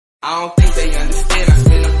I don't think they understand. I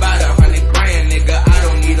spent about 100 grand, nigga. I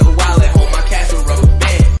don't need a wallet. Hold my cash with rubber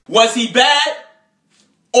band. Was he bad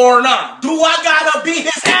or not? Do I gotta beat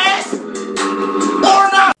his ass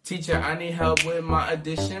or not? Teacher, I need help with my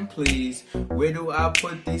addition, please. Where do I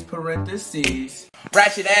put these parentheses?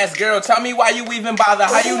 Ratchet ass girl, tell me why you even bother.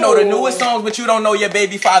 How you know the newest songs but you don't know your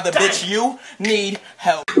baby father? Bitch, you need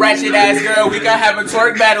help. Ratchet ass girl, we can have a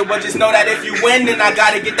twerk battle, but just know that if you win, then I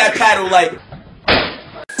gotta get that paddle like.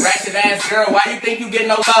 Ratchet ass girl, why you think you get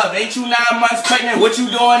no love? Ain't you 9 months pregnant? What you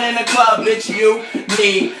doing in the club? Bitch, you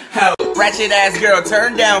need help. Ratchet ass girl,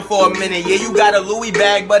 turn down for a minute. Yeah, you got a Louis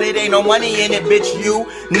bag, but it ain't no money in it. Bitch, you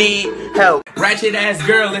need help. Ratchet ass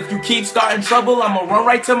girl, if you keep starting trouble, I'ma run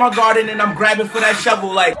right to my garden and I'm grabbing for that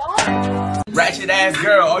shovel like. Ratchet ass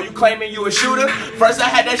girl, are you claiming you a shooter? First I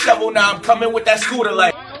had that shovel, now I'm coming with that scooter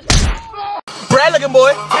like. Bad looking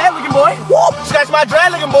boy, bad looking boy. Whoop, scratch my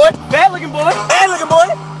drag looking boy, bad looking boy, bad looking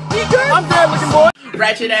boy. I'm bad looking boy.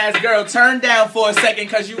 Ratchet ass girl, turn down for a second,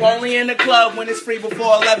 cause you only in the club when it's free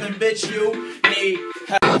before 11, bitch, you need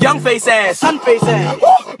help. Young face ass, sun face ass,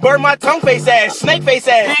 burn my tongue face ass, snake face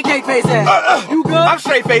ass, pancake face ass. You good? I'm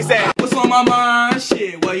straight face ass. What's on my mind?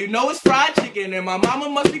 Shit, well you know it's fried chicken and my mama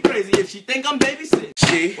must be crazy if she think I'm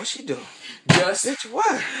babysit. What's she doing? Just Bitch,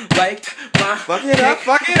 what? liked my Fuck it up,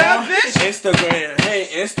 bitch. Instagram,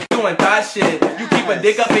 hey, doing thot shit. You keep a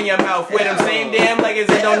dick up in your mouth with them same damn leggings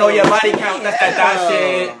that don't know your body count. That's that thot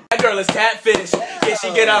shit. That girl is catfish. Can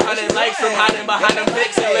she get 100 likes from hiding behind them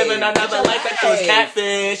pics and living another life? That girl is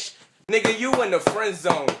catfish. Nigga, you in the friend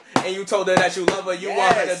zone. And you told her that you love her, you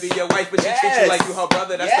want her to be your wife, but she treats you like you her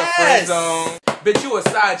brother, that's the friend zone. Bitch, you a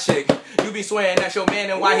side chick. You be swearing that's your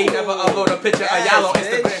man and why he never upload a picture of y'all on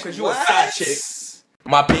Instagram, cause you a side chick.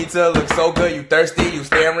 My pizza looks so good, you thirsty, you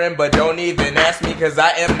staring, but don't even ask me cause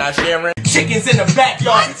I am not sharing. Chickens in the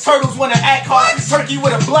backyard, turtles wanna act hard, turkey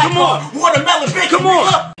with a black card, watermelon bacon, come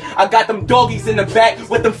on! I got them doggies in the back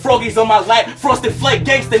with them froggies on my lap, frosted flake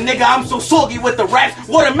gangster nigga, I'm so soggy with the raps,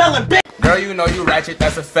 watermelon bacon. Girl, you know you ratchet,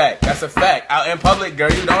 that's a fact, that's a fact. Out in public,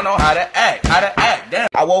 girl, you don't know how to act, damn.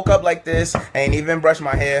 I woke up like this, ain't even brushed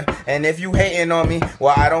my hair, and if you hating on me,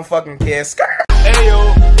 well I don't fucking care, skirt.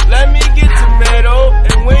 Ayo, let me get tomato,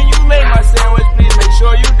 and when you make my sandwich, please make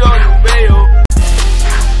sure you don't bail.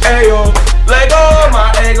 Ayo, let go of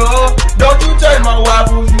my ego, don't you touch my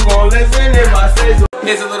waffles, you gon' listen if I say so.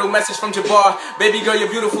 Here's a little message from Jabbar. Baby girl, you're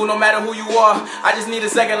beautiful no matter who you are. I just need a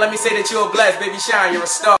second, let me say that you're blessed. Baby shine, you're a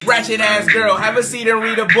star. Ratchet ass girl, have a seat and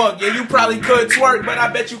read a book. Yeah, you probably could twerk, but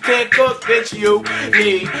I bet you can't cook. Bitch, you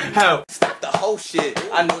need help. Stop the whole shit.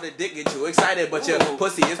 I know the dick get you excited, but your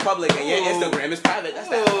pussy is public and your Instagram is private. That's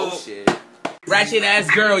that whole shit. Ratchet ass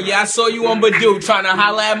girl, yeah, I saw you on Badoo trying to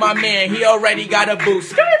holla at my man. He already got a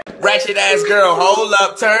boost. Ratchet ass girl, hold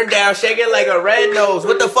up, turn down, shake it like a red nose.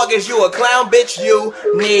 What the fuck is you, a clown, bitch? You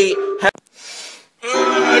need help.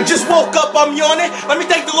 Just woke up, I'm yawning. Let me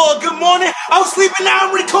thank the Lord, good morning. I was sleeping, now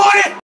I'm recording.